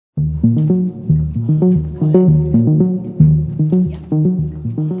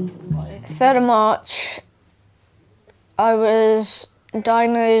3rd of March, I was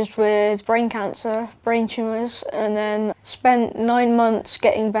diagnosed with brain cancer, brain tumours, and then spent 9 months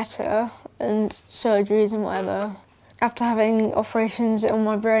getting better and surgeries and whatever. After having operations on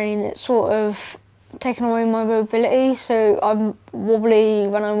my brain, it's sort of taken away my mobility, so I'm wobbly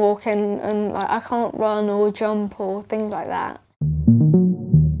when I'm walking and I can't run or jump or things like that.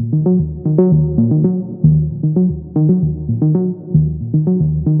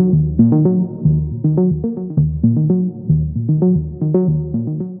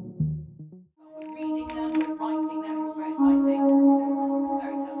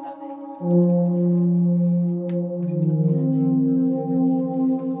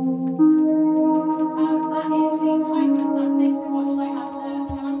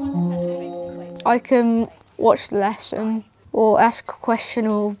 I can watch the lesson or ask a question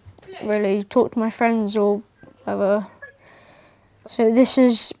or really talk to my friends or whatever. So this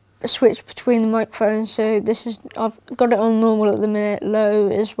is a switch between the microphones. So I've got it on normal at the minute. Low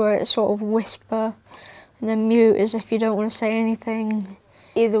is where it's sort of whisper, and then mute is if you don't want to say anything.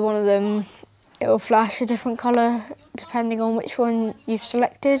 Either one of them, it'll flash a different colour depending on which one you've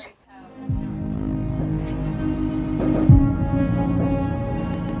selected.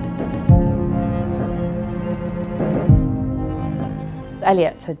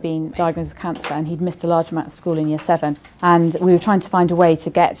 Elliot had been diagnosed with cancer and he'd missed a large amount of school in Year 7, and we were trying to find a way to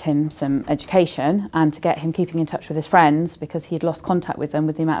get him some education and to get him keeping in touch with his friends because he'd lost contact with them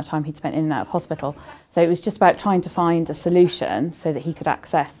with the amount of time he'd spent in and out of hospital. So it was just about trying to find a solution so that he could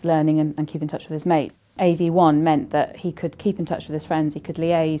access learning and keep in touch with his mates. AV1 meant that he could keep in touch with his friends, he could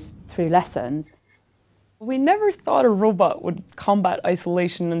liaise through lessons. We never thought a robot would combat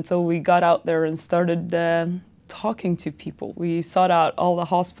isolation until we got out there and started talking to people. We sought out all the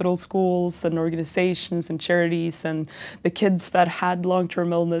hospital, schools and organizations and charities and the kids that had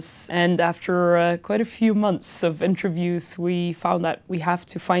long-term illness. And after quite a few months of interviews, we found that we have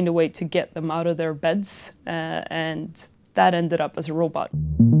to find a way to get them out of their beds, and that ended up as a robot.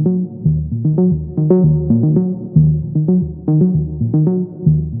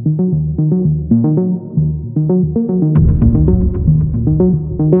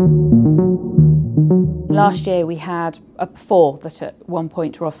 Last year we had 4 that at one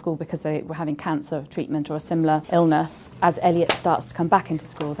point were off school because they were having cancer treatment or a similar illness. As Elliot starts to come back into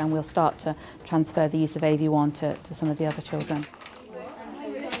school, then we'll start to transfer the use of AV1 to some of the other children.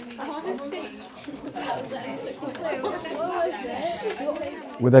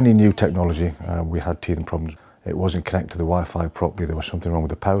 With any new technology, we had teething problems. It wasn't connected to the Wi-Fi properly, there was something wrong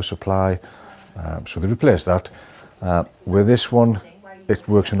with the power supply, so they replaced that. With this one, it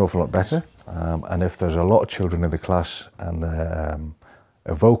works an awful lot better. And if there's a lot of children in the class and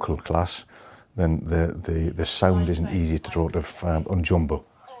a vocal class, then the sound isn't easy to sort of unjumble.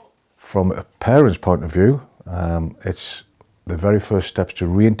 From a parent's point of view, it's the very first steps to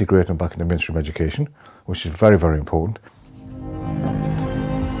reintegrate them back into mainstream education, which is very, very important.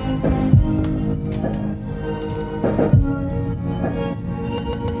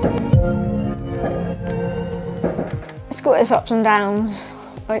 It's got its ups and downs.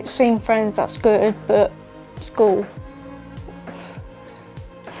 Like seeing friends, that's good, but school,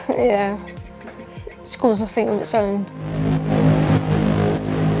 yeah, school's a thing of its own.